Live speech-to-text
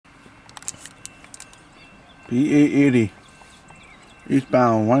P880.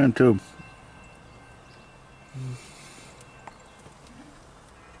 Eastbound 1 and 2.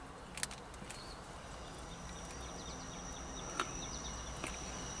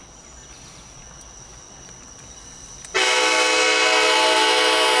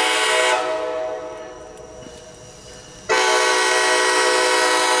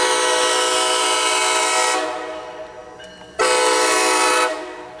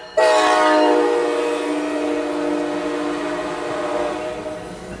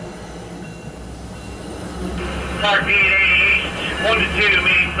 Marc, P880, 1 to 2,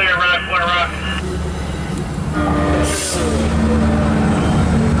 meeting clear, rock, corner rock.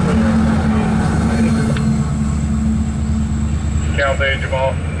 Count A,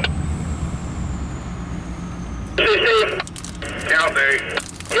 Jamal. Count A.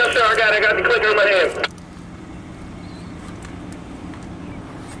 Yes, sir, I got the clicker in my hand.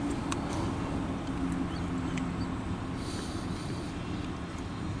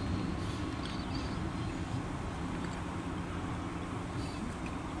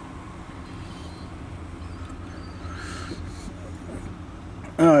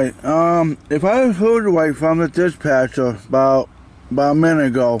 Alright, if I heard right from the dispatcher about a minute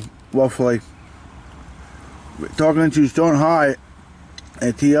ago, roughly, talking to Stone High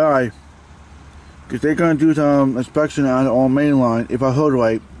at TI, because they're going to do some inspection on the main line, if I heard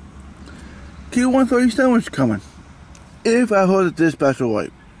right, Q137 is coming. If I heard the dispatcher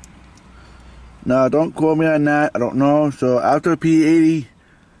right. Now, don't quote me on that, I don't know. So, after P80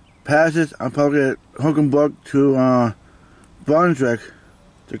 passes, I'm probably going to hook and book to Brunswick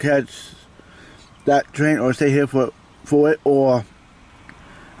to catch that train or stay here for it, or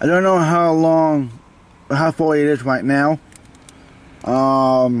I don't know how far it is right now.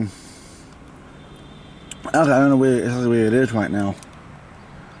 I don't know where it is right now.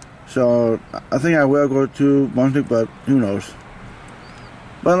 So I think I will go to Brunswick, but who knows.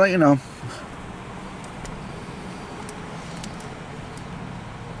 But I'll let you know.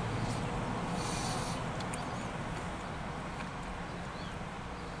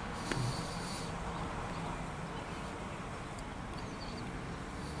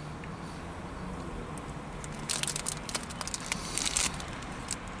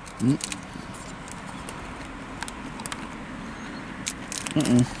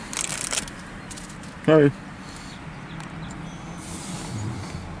 Sorry.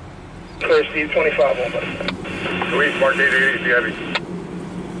 Clear, Steve, 25 on, buddy. Sweet, Marc 880, heavy.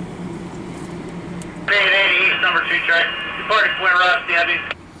 880, east, number 2 track. Departing Point Rock, heavy.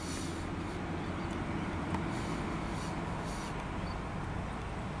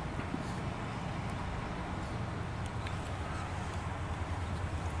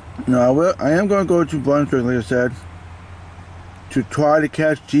 No, I am going to go to Brunswick, like I said, to try to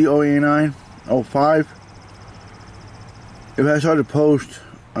catch G08905. If I saw the post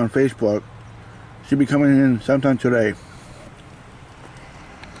on Facebook, should be coming in sometime today.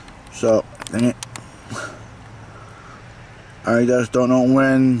 So, dang it. I just don't know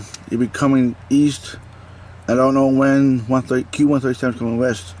when it'll be coming east. I don't know when Q137 is coming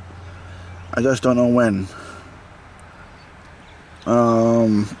west. I just don't know when.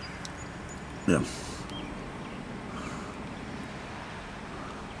 Yeah.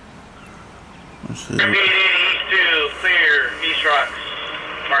 Let's see. 880 east 2, clear, east rocks.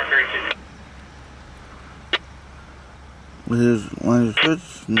 Marc 32. With his line of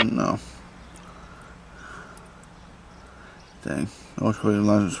switch? No. Dang. I was putting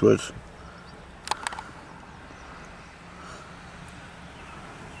line of switch.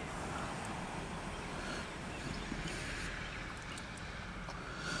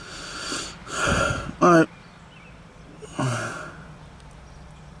 Alright.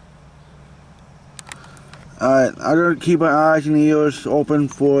 Alright, I'm going to keep my eyes and ears open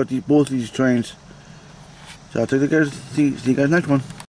for both these trains. So I'll take the guys, see you guys next one.